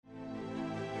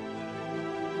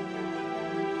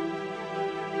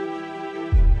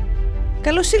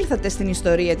Καλώς ήλθατε στην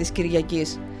Ιστορία της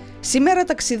Κυριακής. Σήμερα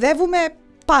ταξιδεύουμε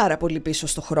πάρα πολύ πίσω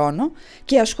στο χρόνο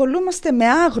και ασχολούμαστε με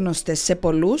άγνωστες σε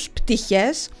πολλούς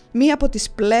πτυχές μία από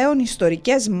τις πλέον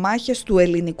ιστορικές μάχες του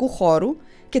ελληνικού χώρου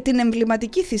και την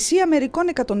εμβληματική θυσία μερικών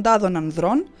εκατοντάδων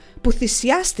ανδρών που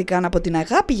θυσιάστηκαν από την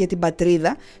αγάπη για την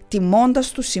πατρίδα,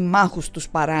 τιμώντας τους συμμάχους τους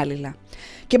παράλληλα.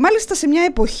 Και μάλιστα σε μια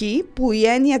εποχή που η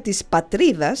έννοια της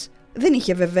πατρίδας δεν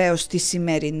είχε βεβαίως τη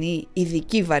σημερινή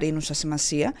ειδική βαρύνουσα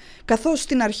σημασία, καθώς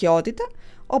στην αρχαιότητα,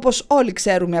 όπως όλοι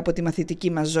ξέρουμε από τη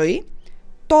μαθητική μας ζωή,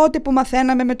 τότε που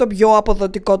μαθαίναμε με τον πιο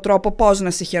αποδοτικό τρόπο πώς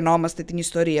να συχαινόμαστε την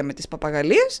ιστορία με τις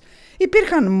παπαγαλίες,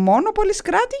 υπήρχαν μόνο πολύς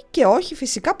κράτη και όχι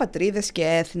φυσικά πατρίδες και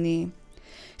έθνη.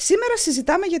 Σήμερα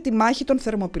συζητάμε για τη μάχη των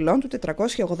Θερμοπυλών του 480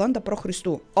 π.Χ.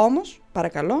 Όμως,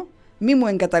 παρακαλώ, μη μου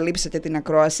εγκαταλείψετε την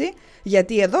ακρόαση,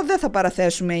 γιατί εδώ δεν θα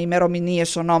παραθέσουμε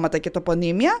ημερομηνίες, ονόματα και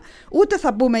τοπονύμια, ούτε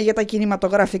θα μπούμε για τα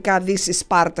κινηματογραφικά Δύση,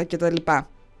 Σπάρτα κτλ.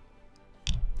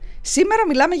 Σήμερα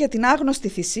μιλάμε για την άγνωστη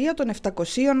θυσία των 700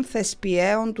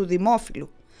 Θεσπιαίων του Δημόφιλου,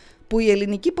 που η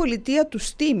ελληνική πολιτεία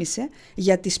τους τίμησε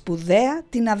για τη σπουδαία,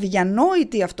 την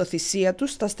αδιανόητη αυτοθυσία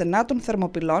τους στα στενά των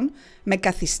Θερμοπυλών, με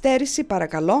καθυστέρηση,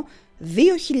 παρακαλώ,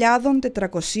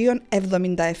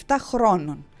 2.477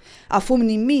 χρόνων, αφού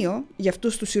μνημείο για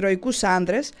αυτούς τους ηρωικούς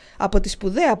άνδρες από τη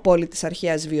σπουδαία πόλη της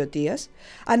αρχαίας Βοιωτίας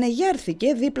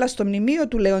ανεγέρθηκε δίπλα στο μνημείο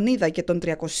του Λεωνίδα και των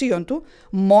 300 του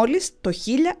μόλις το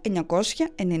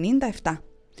 1997.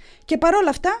 Και παρόλα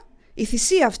αυτά η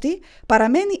θυσία αυτή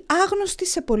παραμένει άγνωστη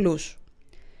σε πολλούς.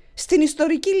 Στην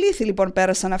ιστορική λύθη λοιπόν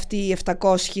πέρασαν αυτοί οι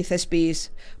 700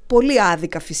 Θεσπιείς, πολύ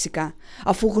άδικα φυσικά,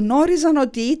 αφού γνώριζαν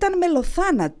ότι ήταν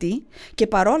μελοθάνατοι και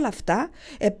παρόλα αυτά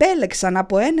επέλεξαν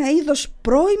από ένα είδος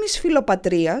πρώιμης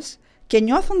φιλοπατρίας και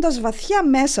νιώθοντας βαθιά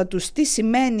μέσα τους τι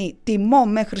σημαίνει τιμώ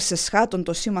μέχρι σε σχάτων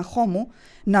το σύμμαχό μου,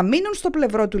 να μείνουν στο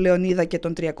πλευρό του Λεωνίδα και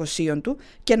των 300 του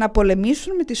και να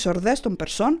πολεμήσουν με τις ορδές των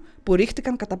Περσών που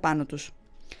ρίχτηκαν κατά πάνω τους.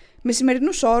 Με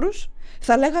σημερινούς όρους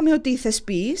θα λέγαμε ότι οι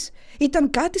Θεσπιείς ήταν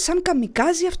κάτι σαν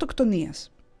καμικάζι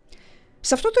αυτοκτονίας.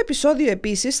 Σε αυτό το επεισόδιο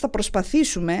επίσης θα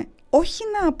προσπαθήσουμε όχι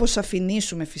να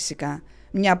αποσαφηνίσουμε φυσικά,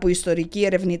 μια που οι ιστορικοί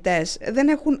ερευνητές δεν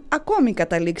έχουν ακόμη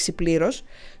καταλήξει πλήρως,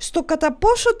 στο κατά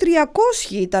πόσο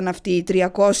 300 ήταν αυτοί οι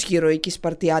 300 ηρωικοί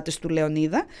Σπαρτιάτες του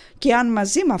Λεωνίδα και αν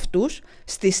μαζί με αυτούς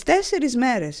στις 4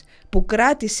 μέρες που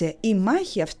κράτησε η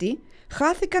μάχη αυτή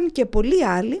χάθηκαν και πολλοί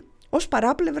άλλοι ως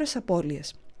παράπλευρες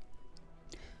απώλειες.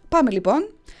 Πάμε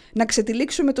λοιπόν να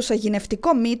ξετυλίξουμε το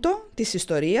σαγηνευτικό μύτο της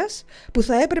ιστορίας που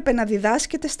θα έπρεπε να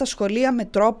διδάσκεται στα σχολεία με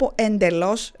τρόπο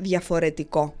εντελώς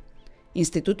διαφορετικό.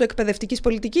 Ινστιτούτο Εκπαιδευτικής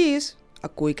Πολιτικής,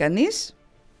 ακούει κανείς?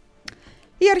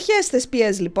 Οι αρχαίες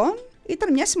Θεσπιές λοιπόν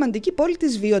ήταν μια σημαντική πόλη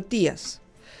της Βοιωτίας.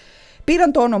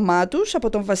 Πήραν το όνομά τους από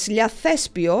τον βασιλιά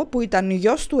Θέσπιο που ήταν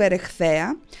γιος του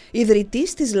Ερεχθέα,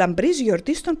 ιδρυτής της λαμπρής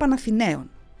γιορτής των Παναθηναίων.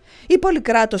 Η πόλη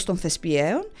κράτος των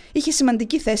Θεσπιαίων είχε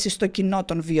σημαντική θέση στο κοινό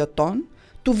των Βοιωτών,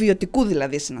 του Βοιωτικού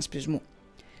δηλαδή συνασπισμού.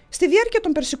 Στη διάρκεια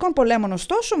των Περσικών πολέμων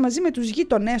ωστόσο, μαζί με τους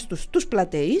γείτονές τους, τους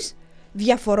Πλατεείς,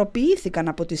 διαφοροποιήθηκαν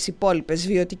από τις υπόλοιπες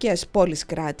βοιωτικές πόλεις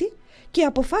κράτη και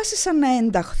αποφάσισαν να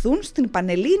ενταχθούν στην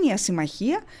Πανελλήνια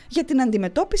Συμμαχία για την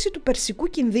αντιμετώπιση του περσικού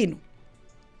κινδύνου.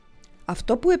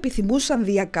 Αυτό που επιθυμούσαν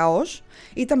διακαώς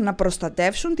ήταν να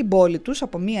προστατεύσουν την πόλη τους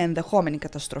από μια ενδεχόμενη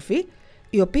καταστροφή,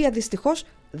 η οποία δυστυχώς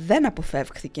δεν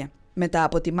αποφεύχθηκε μετά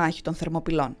από τη μάχη των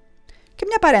Θερμοπυλών. Και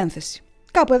μια παρένθεση,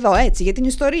 κάπου εδώ έτσι για την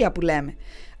ιστορία που λέμε.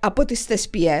 Από τις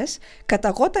Θεσπιές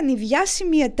καταγόταν η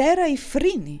διάσημη ετέρα η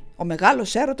Φρίνη, ο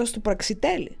μεγάλος έρωτας του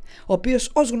Πραξιτέλη, ο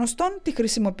οποίος ως γνωστόν τη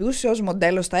χρησιμοποιούσε ως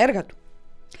μοντέλο στα έργα του.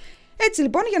 Έτσι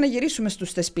λοιπόν, για να γυρίσουμε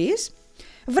στους Θεσπιείς,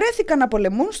 βρέθηκαν να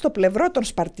πολεμούν στο πλευρό των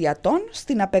Σπαρτιατών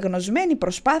στην απεγνωσμένη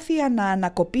προσπάθεια να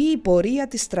ανακοπεί η πορεία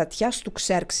της στρατιάς του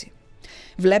Ξέρξη.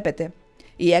 Βλέπετε,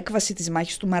 η έκβαση της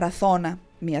μάχης του Μαραθώνα,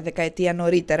 μια δεκαετία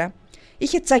νωρίτερα,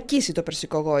 είχε τσακίσει το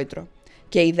περσικό γόητρο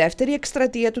και η δεύτερη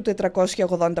εκστρατεία του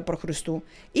 480 π.Χ.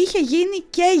 είχε γίνει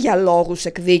και για λόγους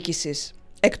εκδίκησης,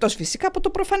 εκτός φυσικά από το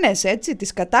προφανές έτσι,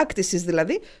 της κατάκτησης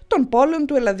δηλαδή των πόλεων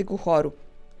του ελλαδικού χώρου.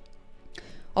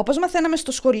 Όπως μαθαίναμε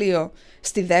στο σχολείο,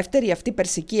 στη δεύτερη αυτή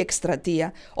περσική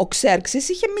εκστρατεία, ο Ξέρξης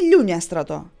είχε μιλούνια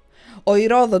στρατό. Ο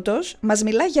Ηρόδοτος μας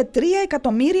μιλά για 3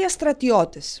 εκατομμύρια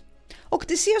στρατιώτες. Ο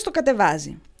Κτησίας το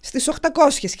κατεβάζει στις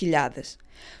 800.000.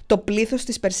 Το πλήθος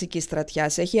της περσικής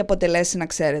στρατιάς έχει αποτελέσει, να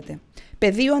ξέρετε,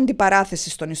 πεδίο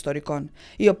αντιπαράθεσης των ιστορικών,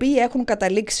 οι οποίοι έχουν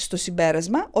καταλήξει στο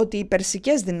συμπέρασμα ότι οι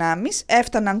περσικές δυνάμεις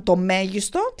έφταναν το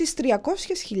μέγιστο τις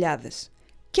 300.000.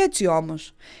 Κι έτσι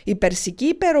όμως, η περσική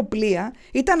υπεροπλία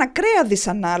ήταν ακραία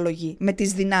δυσανάλογη με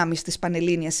τις δυνάμεις της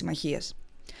Πανελλήνιας Συμμαχίας.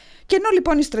 Και ενώ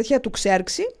λοιπόν η στρατιά του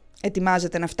Ξέρξη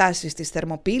ετοιμάζεται να φτάσει στις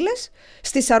Θερμοπύλες,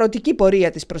 στη σαρωτική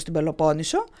πορεία της προς την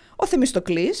Πελοπόννησο, ο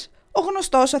Θεμιστοκλής, ο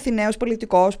γνωστός Αθηναίος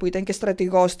πολιτικός που ήταν και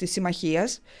στρατηγός της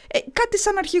συμμαχίας, κάτι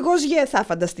σαν αρχηγός ΓΕΘΑ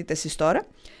φανταστείτε εσείς τώρα,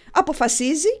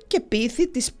 αποφασίζει και πείθει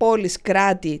τις πόλεις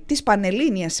κράτη της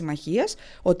Πανελλήνιας Συμμαχίας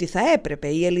ότι θα έπρεπε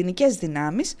οι ελληνικές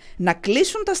δυνάμεις να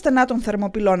κλείσουν τα στενά των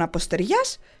Θερμοπυλών από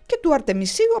στεριάς και του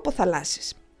Αρτεμισίου από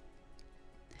θαλάσσης.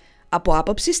 Από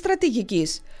άποψη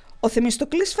στρατηγικής, ο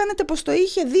Θεμιστοκλής φαίνεται πως το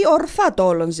είχε δει ορθά το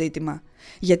όλον ζήτημα,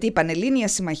 γιατί η Πανελλήνια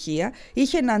Συμμαχία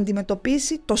είχε να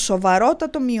αντιμετωπίσει το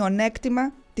σοβαρότατο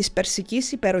μειονέκτημα της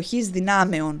περσικής υπεροχής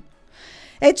δυνάμεων.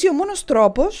 Έτσι ο μόνος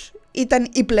τρόπος ήταν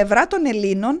η πλευρά των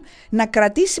Ελλήνων να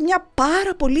κρατήσει μια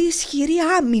πάρα πολύ ισχυρή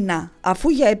άμυνα, αφού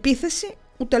για επίθεση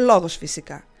ούτε λόγος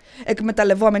φυσικά,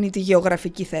 εκμεταλλευόμενη τη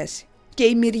γεωγραφική θέση, και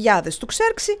οι μυριάδες του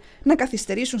Ξέρξη να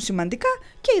καθυστερήσουν σημαντικά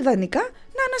και ιδανικά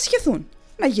να ανασχεθούν,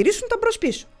 να γυρίσουν τα μπρος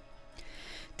πίσω.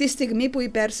 Τη στιγμή που οι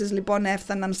Πέρσες λοιπόν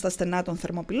έφταναν στα στενά των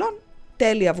Θερμοπυλών,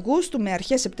 τέλη Αυγούστου με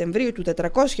αρχές Σεπτεμβρίου του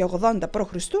 480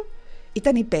 π.Χ.,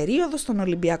 ήταν η περίοδος των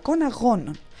Ολυμπιακών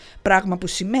Αγώνων, πράγμα που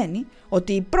σημαίνει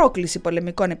ότι η πρόκληση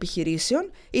πολεμικών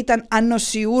επιχειρήσεων ήταν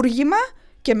ανοσιούργημα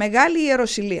και μεγάλη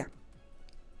ιεροσυλία.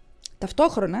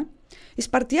 Ταυτόχρονα, οι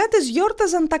Σπαρτιάτες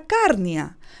γιόρταζαν τα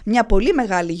Κάρνια, μια πολύ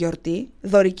μεγάλη γιορτή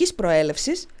δωρικής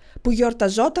προέλευσης που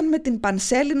γιορταζόταν με την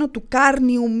πανσέλινο του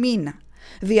Κάρνιου μήνα.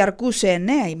 Διαρκούσε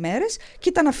 9 ημέρες και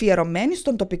ήταν αφιερωμένη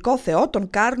στον τοπικό θεό τον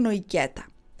Κάρνο Ικέτα.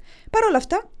 Παρ' όλα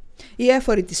αυτά, οι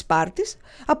έφοροι της Σπάρτης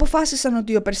αποφάσισαν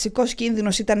ότι ο περσικός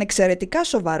κίνδυνος ήταν εξαιρετικά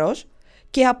σοβαρός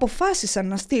και αποφάσισαν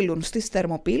να στείλουν στις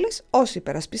Θερμοπύλες ως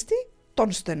υπερασπιστή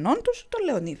των στενών τους τον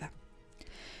Λεωνίδα.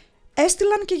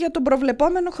 Έστειλαν και για τον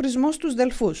προβλεπόμενο χρησμό στους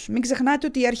Δελφούς. Μην ξεχνάτε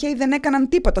ότι οι αρχαίοι δεν έκαναν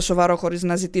τίποτα σοβαρό χωρίς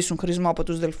να ζητήσουν χρησμό από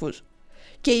τους Δελφούς.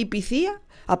 Και η Πυθία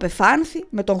απεφάνθη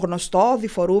με τον γνωστό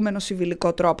διφορούμενο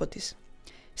συμβιλικό τρόπο της.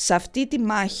 Σε αυτή τη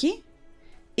μάχη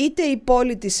είτε η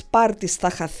πόλη της Σπάρτης θα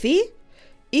χαθεί,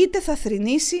 είτε θα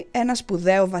θρηνήσει ένα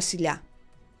σπουδαίο βασιλιά.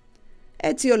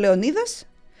 Έτσι ο Λεωνίδας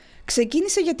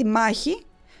ξεκίνησε για τη μάχη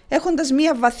έχοντας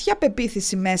μία βαθιά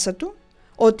πεποίθηση μέσα του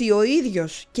ότι ο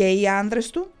ίδιος και οι άνδρες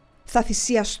του θα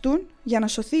θυσιαστούν για να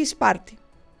σωθεί η Σπάρτη.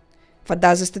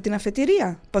 Φαντάζεστε την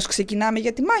αφετηρία, πως ξεκινάμε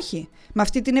για τη μάχη, με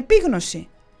αυτή την επίγνωση.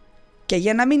 Και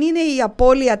για να μην είναι η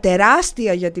απώλεια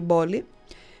τεράστια για την πόλη,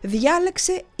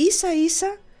 διάλεξε ίσα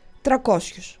ίσα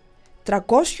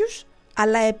 300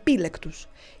 αλλά επίλεκτους,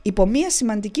 υπό μία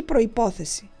σημαντική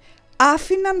προϋπόθεση.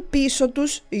 Άφηναν πίσω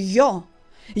τους γιο,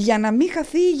 για να μην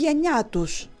χαθεί η γενιά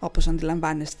τους, όπως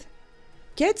αντιλαμβάνεστε.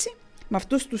 Και έτσι, με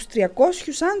αυτούς τους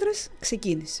 300 άντρες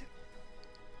ξεκίνησε.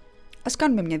 Ας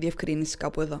κάνουμε μια διευκρίνηση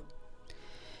κάπου εδώ.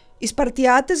 Οι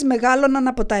Σπαρτιάτες μεγάλωναν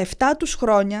από τα 7 τους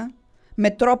χρόνια με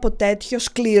τρόπο τέτοιο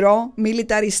σκληρό,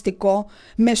 μιλιταριστικό,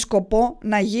 με σκοπό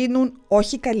να γίνουν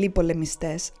όχι καλοί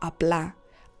πολεμιστές, απλά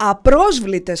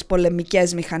απρόσβλητες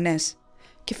πολεμικές μηχανές.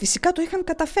 Και φυσικά το είχαν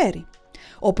καταφέρει.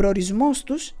 Ο προορισμός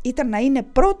τους ήταν να είναι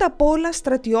πρώτα απ' όλα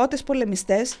στρατιώτες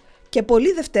πολεμιστές και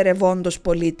πολύ δευτερευόντως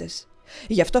πολίτες.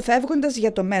 Γι' αυτό φεύγοντας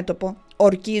για το μέτωπο,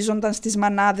 ορκίζονταν στις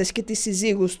μανάδες και τις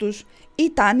συζύγους τους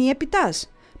ή τάνοι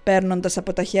επιτάς, παίρνοντας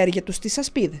από τα χέρια τους τις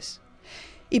ασπίδες.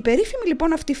 Η περίφημη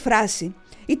λοιπόν αυτή φράση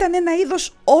ήταν ένα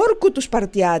είδος όρκου του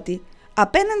Σπαρτιάτη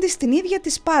απέναντι στην ίδια τη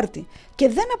Σπάρτη και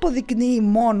δεν αποδεικνύει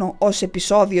μόνο ως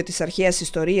επεισόδιο της αρχαίας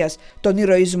ιστορίας τον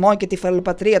ηρωισμό και τη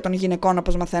φαλοπατρία των γυναικών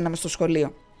όπως μαθαίναμε στο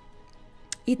σχολείο.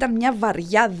 Ήταν μια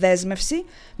βαριά δέσμευση,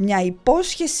 μια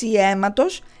υπόσχεση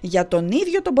αίματος για τον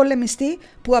ίδιο τον πολεμιστή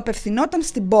που απευθυνόταν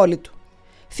στην πόλη του.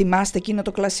 Θυμάστε εκείνο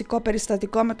το κλασικό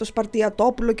περιστατικό με το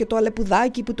Σπαρτιατόπουλο και το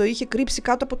αλεπουδάκι που το είχε κρύψει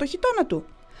κάτω από το χιτώνα του?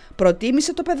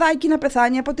 Προτίμησε το παιδάκι να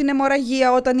πεθάνει από την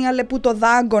αιμορραγία όταν η Αλεπού το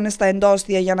δάγκωνε στα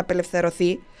εντόστια για να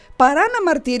απελευθερωθεί, παρά να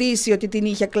μαρτυρήσει ότι την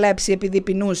είχε κλέψει επειδή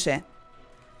πεινούσε.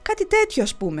 Κάτι τέτοιο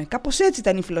ας πούμε, κάπως έτσι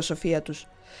ήταν η φιλοσοφία τους.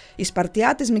 Οι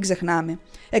Σπαρτιάτες, μην ξεχνάμε,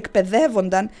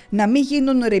 εκπαιδεύονταν να μην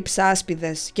γίνουν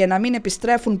ρυψάσπιδες και να μην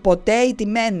επιστρέφουν ποτέ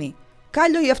ηττημένοι.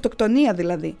 Κάλιο η αυτοκτονία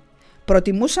δηλαδή.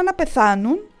 Προτιμούσαν να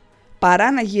πεθάνουν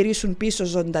παρά να γυρίσουν πίσω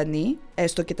ζωντανοί,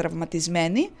 έστω και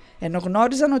τραυματισμένοι, ενώ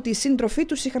γνώριζαν ότι οι σύντροφοί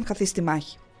τους είχαν χαθεί στη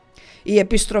μάχη. Η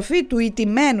επιστροφή του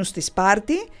ηττημένου στη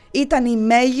Σπάρτη ήταν η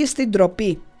μέγιστη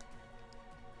ντροπή.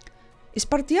 Οι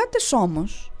Σπαρτιάτες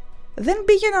όμως δεν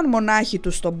πήγαιναν μονάχοι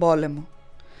τους στον πόλεμο.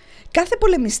 Κάθε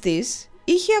πολεμιστής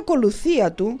είχε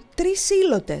ακολουθία του 3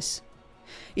 ήλωτες.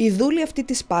 Οι δούλοι αυτοί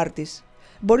της Σπάρτης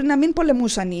μπορεί να μην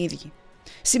πολεμούσαν οι ίδιοι.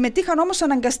 Συμμετείχαν όμως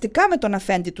αναγκαστικά με τον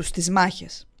αφέντη τους στις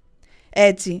μάχες.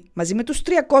 Έτσι, μαζί με τους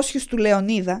 300 του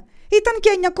Λεωνίδα, ήταν και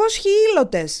 900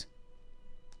 ήλωτες.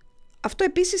 Αυτό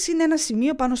επίσης είναι ένα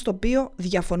σημείο πάνω στο οποίο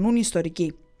διαφωνούν οι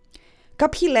ιστορικοί.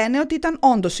 Κάποιοι λένε ότι ήταν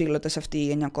όντως ήλωτες αυτοί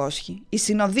οι 900, η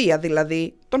συνοδεία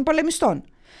δηλαδή των πολεμιστών.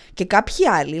 Και κάποιοι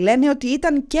άλλοι λένε ότι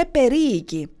ήταν και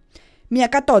περίοικοι. μια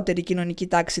κατώτερη κοινωνική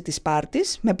τάξη της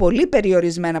Σπάρτης με πολύ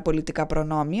περιορισμένα πολιτικά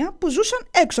προνόμια που ζούσαν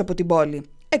έξω από την πόλη,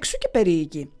 εξού και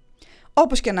περίοικοι.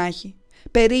 Όπως και να έχει,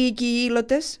 περίοικοι οι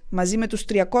ήλωτες μαζί με τους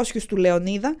 300 του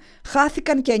Λεωνίδα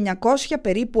χάθηκαν και 900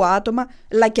 περίπου άτομα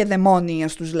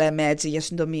λακεδαιμόνιας τους λέμε έτσι για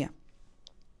συντομία.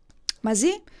 Μαζί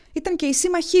ήταν και οι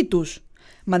σύμμαχοί τους,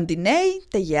 Μαντινέοι,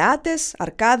 Τεγεάτες,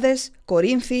 Αρκάδες,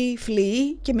 Κορίνθιοι,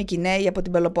 Φλοιοί και Μικηναίοι από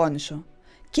την Πελοπόννησο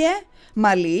και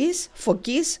Μαλιείς,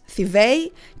 Φωκείς,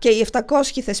 Θηβαίοι και οι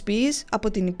 700 Θεσπιείς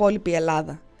από την υπόλοιπη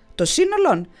Ελλάδα. Το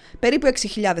σύνολο περίπου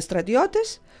 6.000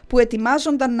 στρατιώτες που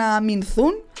ετοιμάζονταν να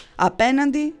αμυνθούν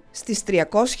απέναντι στις 300.000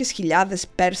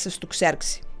 Πέρσες του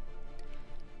Ξέρξη.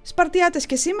 Σπαρτιάτες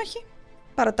και σύμμαχοι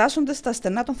παρατάσσονται στα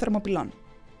στενά των Θερμοπυλών.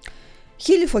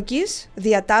 Χίλιοι Φωκείς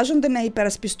διατάζονται να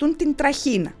υπερασπιστούν την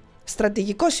Τραχίνα,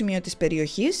 στρατηγικό σημείο της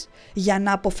περιοχής, για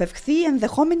να αποφευχθεί η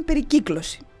ενδεχόμενη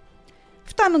περικύκλωση.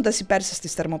 Φτάνοντας οι Πέρσες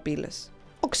στις Θερμοπύλες,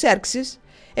 ο Ξέρξης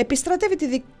επιστρατεύει τη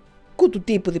δικού του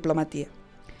τύπου διπλωματία.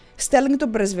 Στέλνει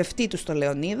τον πρεσβευτή του στο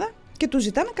Λεωνίδα και του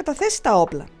ζητά να καταθέσει τα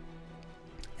όπλα.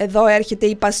 Εδώ έρχεται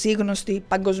η πασίγνωστη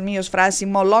παγκοσμίως φράση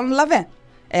 «Μολόν λαβέ».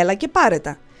 Έλα και πάρε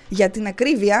τα, για την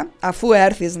ακρίβεια αφού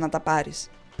έρθεις να τα πάρεις.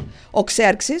 Ο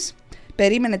Ξέρξης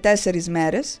περίμενε 4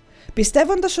 μέρες,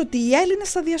 πιστεύοντας ότι οι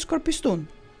Έλληνες θα διασκορπιστούν.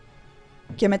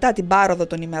 Και μετά την πάροδο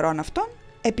των ημερών αυτών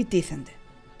επιτίθενται.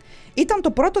 Ήταν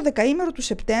το πρώτο δεκαήμερο του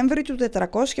Σεπτέμβρη του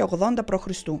 480 π.Χ.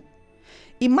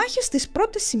 Οι μάχες της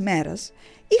πρώτης ημέρας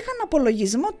είχαν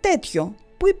απολογισμό τέτοιο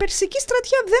που η περσική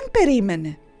στρατιά δεν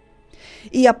περίμενε.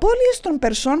 Οι απώλειες των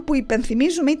Περσών που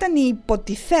υπενθυμίζουμε ήταν οι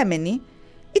υποτιθέμενοι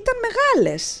ήταν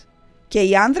μεγάλες και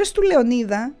οι άνδρες του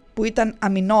Λεωνίδα που ήταν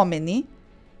αμυνόμενοι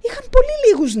είχαν πολύ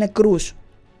λίγους νεκρούς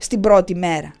στην πρώτη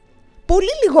μέρα, πολύ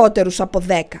λιγότερους από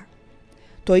 10.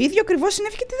 Το ίδιο ακριβώς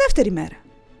συνέβη και τη δεύτερη μέρα.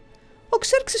 Ο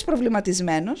Ξέρξης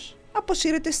προβληματισμένος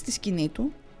αποσύρεται στη σκηνή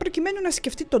του προκειμένου να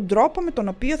σκεφτεί τον τρόπο με τον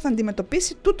οποίο θα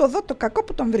αντιμετωπίσει τούτο εδώ το κακό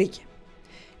που τον βρήκε.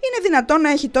 Είναι δυνατόν να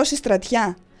έχει τόση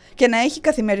στρατιά και να έχει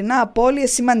καθημερινά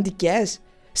απώλειες σημαντικές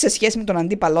σε σχέση με τον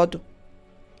αντίπαλό του?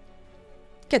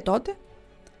 Και τότε,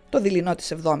 το δειλινό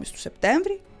της 7ης του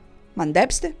Σεπτέμβρη,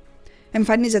 μαντέψτε,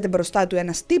 εμφανίζεται μπροστά του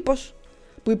ένας τύπος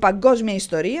που η παγκόσμια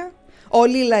ιστορία,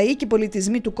 όλοι οι λαοί και οι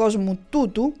πολιτισμοί του κόσμου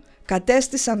τούτου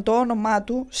κατέστησαν το όνομά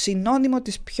του συνώνυμο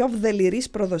της πιο βδελιρής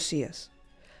προδοσίας.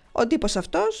 Ο τύπος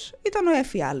αυτός ήταν ο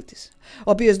εφιάλτης,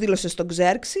 ο οποίος δήλωσε στον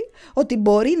Ξέρξη ότι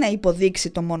μπορεί να υποδείξει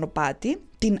το μονοπάτι,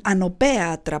 την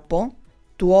ανωπαία ατραπό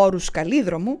του όρους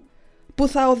Καλίδρομου, που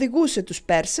θα οδηγούσε τους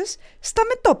Πέρσες στα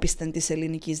μετόπισθεν της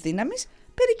ελληνικής δύναμης,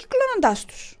 περικυκλώνοντάς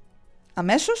τους.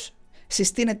 Αμέσως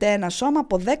συστήνεται ένα σώμα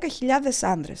από 10.000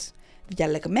 άνδρες,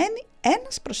 διαλεγμένοι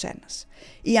ένας προς ένας.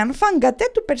 Οι ανφάγκατε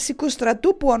του περσικού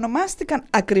στρατού που ονομάστηκαν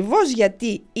ακριβώς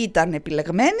γιατί ήταν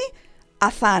επιλεγμένοι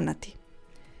αθάνατοι.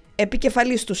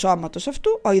 Επικεφαλής του σώματος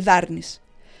αυτού ο Ιδάρνης.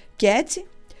 Και έτσι,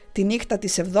 τη νύχτα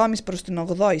της 7ης προς την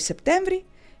 8η Σεπτέμβρη,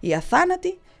 οι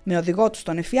αθάνατοι με οδηγό τους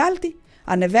τον εφιάλτη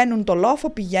ανεβαίνουν το λόφο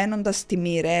πηγαίνοντας στη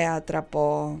μοιραία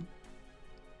ατραπό.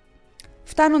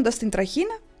 Φτάνοντας στην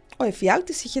Τραχίνα, ο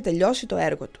εφιάλτης είχε τελειώσει το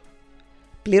έργο του.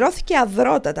 Πληρώθηκε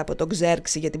αδρότατα από τον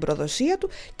Ξέρξη για την προδοσία του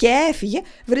και έφυγε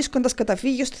βρίσκοντας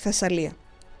καταφύγιο στη Θεσσαλία.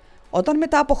 Όταν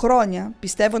μετά από χρόνια,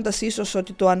 πιστεύοντας ίσως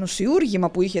ότι το ανουσιούργημα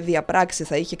που είχε διαπράξει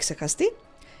θα είχε ξεχαστεί,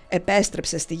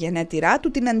 επέστρεψε στη γενέτειρά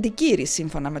του την Αντικύρη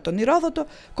σύμφωνα με τον Ηρόδοτο,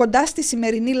 κοντά στη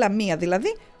σημερινή Λαμία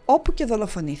δηλαδή, όπου και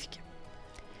δολοφονήθηκε.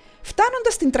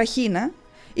 Φτάνοντας στην Τραχίνα,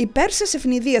 οι Πέρσες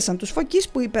ευνηδίασαν τους Φωκείς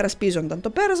που υπερασπίζονταν το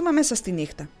πέρασμα μέσα στη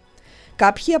νύχτα.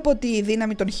 Κάποιοι από τη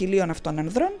δύναμη των 1.000 αυτών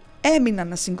ανδρών έμειναν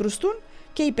να συγκρουστούν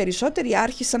και οι περισσότεροι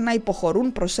άρχισαν να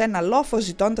υποχωρούν προς ένα λόφο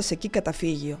ζητώντας εκεί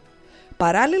καταφύγιο.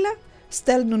 Παράλληλα,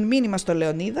 στέλνουν μήνυμα στο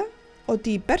Λεωνίδα ότι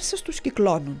οι Πέρσες τους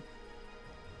κυκλώνουν.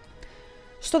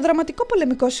 Στο δραματικό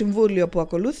πολεμικό συμβούλιο που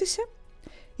ακολούθησε,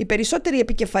 οι περισσότεροι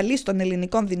επικεφαλείς των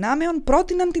ελληνικών δυνάμεων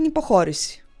πρότειναν την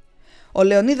υποχώρηση. Ο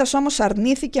Λεωνίδας όμως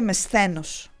αρνήθηκε με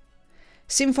σθένος.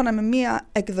 Σύμφωνα με μία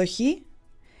εκδοχή,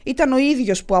 ήταν ο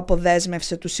ίδιος που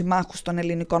αποδέσμευσε τους συμμάχους των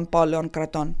ελληνικών πόλεων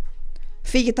κρατών.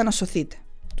 «Φύγετε να σωθείτε»,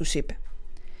 τους είπε.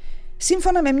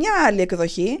 Σύμφωνα με μια άλλη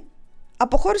εκδοχή,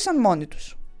 αποχώρησαν μόνοι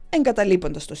τους,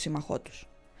 εγκαταλείποντας τον σύμμαχό τους.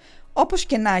 Όπως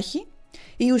και να έχει,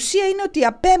 η ουσία είναι ότι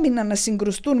απέμειναν να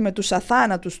συγκρουστούν με τους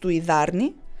αθάνατους του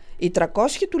Ιδάρνη, οι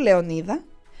 300 του Λεωνίδα,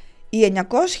 οι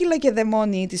 900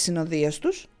 λακεδαιμόνιοι της συνοδείας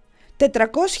τους,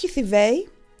 400 Θηβαίοι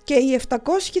και οι 700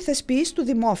 Θεσπιείς του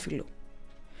Δημόφιλου.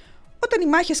 Όταν οι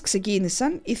μάχες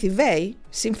ξεκίνησαν, οι Θηβαίοι,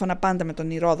 σύμφωνα πάντα με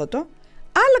τον Ηρόδοτο,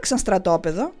 άλλαξαν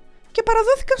στρατόπεδο και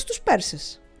παραδόθηκαν στους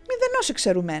Πέρσες, μηδενός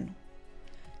εξαιρουμένου.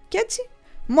 Κι έτσι,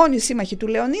 μόνοι οι σύμμαχοι του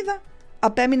Λεωνίδα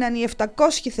απέμειναν οι 700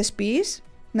 Θεσπιείς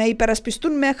να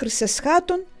υπερασπιστούν μέχρι σε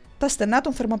σχάτων τα στενά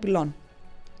των Θερμοπυλών.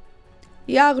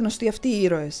 Οι άγνωστοι αυτοί οι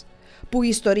ήρωες, που η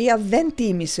ιστορία δεν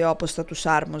τίμησε όπως θα τους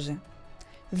άρμοζε.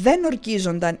 Δεν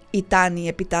ορκίζονταν οι τάνοι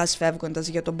επιτάς φεύγοντας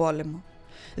για τον πόλεμο.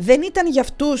 Δεν ήταν για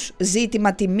αυτούς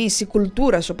ζήτημα τιμής ή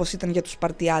κουλτούρας όπως ήταν για τους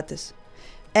Σπαρτιάτες.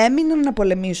 Έμειναν να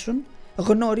πολεμήσουν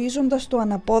γνωρίζοντας το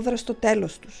αναπόδραστο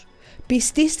τέλος τους,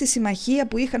 πιστοί στη συμμαχία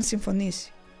που είχαν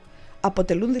συμφωνήσει.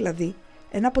 Αποτελούν δηλαδή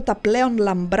ένα από τα πλέον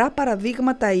λαμπρά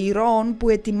παραδείγματα ηρώων που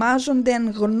ετοιμάζονται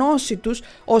εν γνώση τους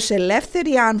ως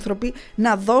ελεύθεροι άνθρωποι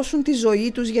να δώσουν τη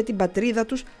ζωή τους για την πατρίδα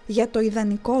τους, για το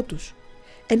ιδανικό τους.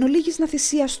 Εν ολίγης να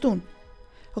θυσιαστούν.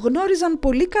 Γνώριζαν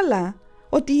πολύ καλά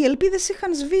ότι οι ελπίδες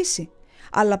είχαν σβήσει,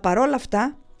 αλλά παρόλα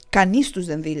αυτά κανείς τους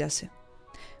δεν δίλιασε.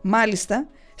 Μάλιστα,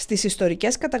 στις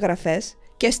ιστορικές καταγραφές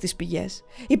και στις πηγές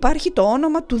υπάρχει το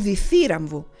όνομα του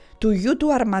Διθύραμβου, του γιου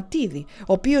του Αρματίδη,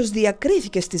 ο οποίος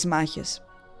διακρίθηκε στις μάχες.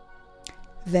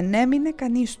 Δεν έμεινε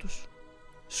κανείς τους.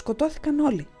 Σκοτώθηκαν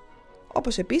όλοι,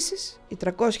 όπως επίσης οι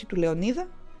 300 του Λεωνίδα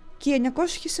και οι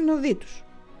 900 συνοδοί τους.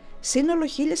 Σύνολο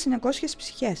 1900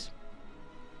 ψυχές.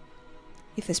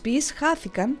 Οι Θεσπιείς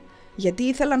χάθηκαν γιατί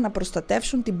ήθελαν να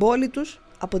προστατεύσουν την πόλη τους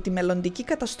από τη μελλοντική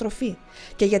καταστροφή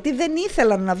και γιατί δεν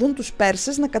ήθελαν να δουν τους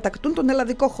Πέρσες να κατακτούν τον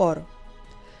ελλαδικό χώρο.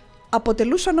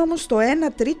 Αποτελούσαν όμως το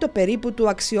 1/3 περίπου του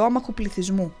αξιόμαχου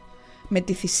πληθυσμού. Με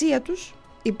τη θυσία τους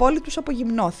η πόλη τους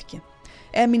απογυμνώθηκε.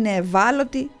 Έμεινε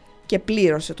ευάλωτη και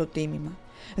πλήρωσε το τίμημα.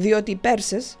 Διότι οι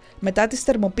Πέρσες μετά τις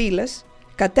Θερμοπύλες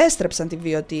κατέστρεψαν τη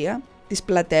Βοιωτία, τις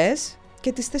Πλατείες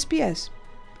και τις Θεσπιές.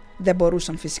 Δεν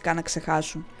μπορούσαν φυσικά να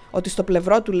ξεχάσουν ότι στο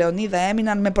πλευρό του Λεωνίδα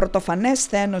έμειναν με πρωτοφανές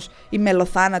σθένος οι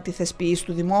μελοθάνατοι Θεσπιείς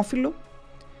του Δημόφιλου.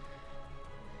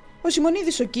 Ο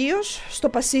Σιμονίδης ο Κίος, στο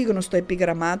πασίγνωστο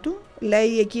επίγραμμά του,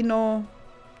 λέει εκείνο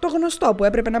το γνωστό που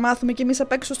έπρεπε να μάθουμε κι εμείς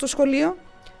απ' έξω στο σχολείο.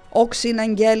 «Όξιν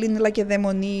αγγέλιν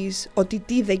λακεδαιμονίης, ότι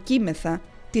τι δεκίμεθα,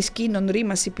 της κείνων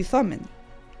ρήμας υπηθόμενη».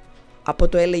 Από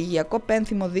το ελεγιακό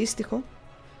πένθυμο δύστιχο,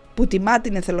 που τιμά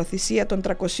την εθελοθυσία των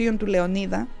 300 του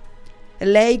Λεωνίδα,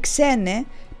 λέει «Ξένε,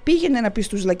 πήγαινε να πει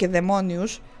στους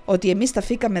Λακεδαιμόνιους ότι εμείς τα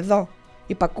φύκαμε εδώ»,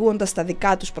 υπακούοντας τα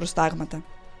δικά τους προστάγματα.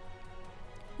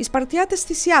 Οι Σπαρτιάτες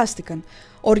θυσιάστηκαν,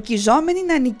 ορκιζόμενοι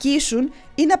να νικήσουν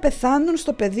ή να πεθάνουν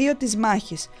στο πεδίο της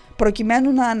μάχης,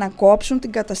 προκειμένου να ανακόψουν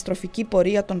την καταστροφική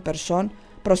πορεία των Περσών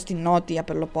προς την νότια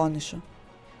Πελοπόννησο.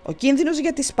 Ο κίνδυνος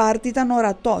για τη Σπάρτη ήταν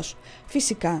ορατός.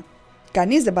 Φυσικά,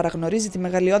 κανείς δεν παραγνωρίζει τη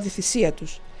μεγαλειώδη θυσία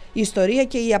τους. Η ιστορία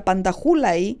και οι απανταχού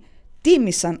λαοί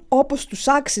τίμησαν όπως τους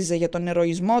άξιζε για τον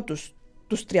ηρωισμό τους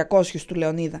τους 300 του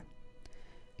Λεωνίδα.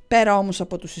 Πέρα όμως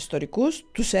από τους ιστορικούς,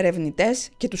 τους ερευνητές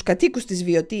και τους κατοίκους της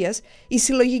Βοιωτίας, η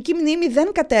συλλογική μνήμη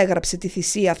δεν κατέγραψε τη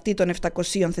θυσία αυτή των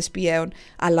 700 Θεσπιαίων,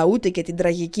 αλλά ούτε και την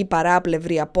τραγική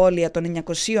παράπλευρη απώλεια των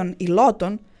 900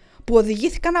 Ιλώτων, που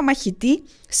οδηγήθηκαν αμαχητοί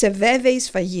σε βέβαιη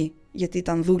σφαγή, γιατί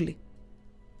ήταν δούλοι.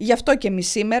 Γι' αυτό και εμείς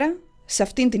σήμερα, σε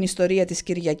αυτήν την ιστορία της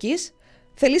Κυριακής,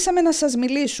 θελήσαμε να σας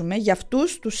μιλήσουμε για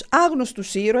αυτούς τους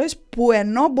άγνωστους ήρωες που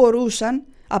ενώ μπορούσαν,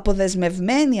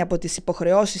 αποδεσμευμένοι από τις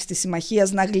υποχρεώσεις της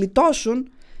συμμαχίας να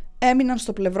γλιτώσουν, έμειναν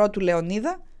στο πλευρό του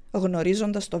Λεωνίδα,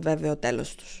 γνωρίζοντας το βέβαιο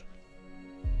τέλος τους.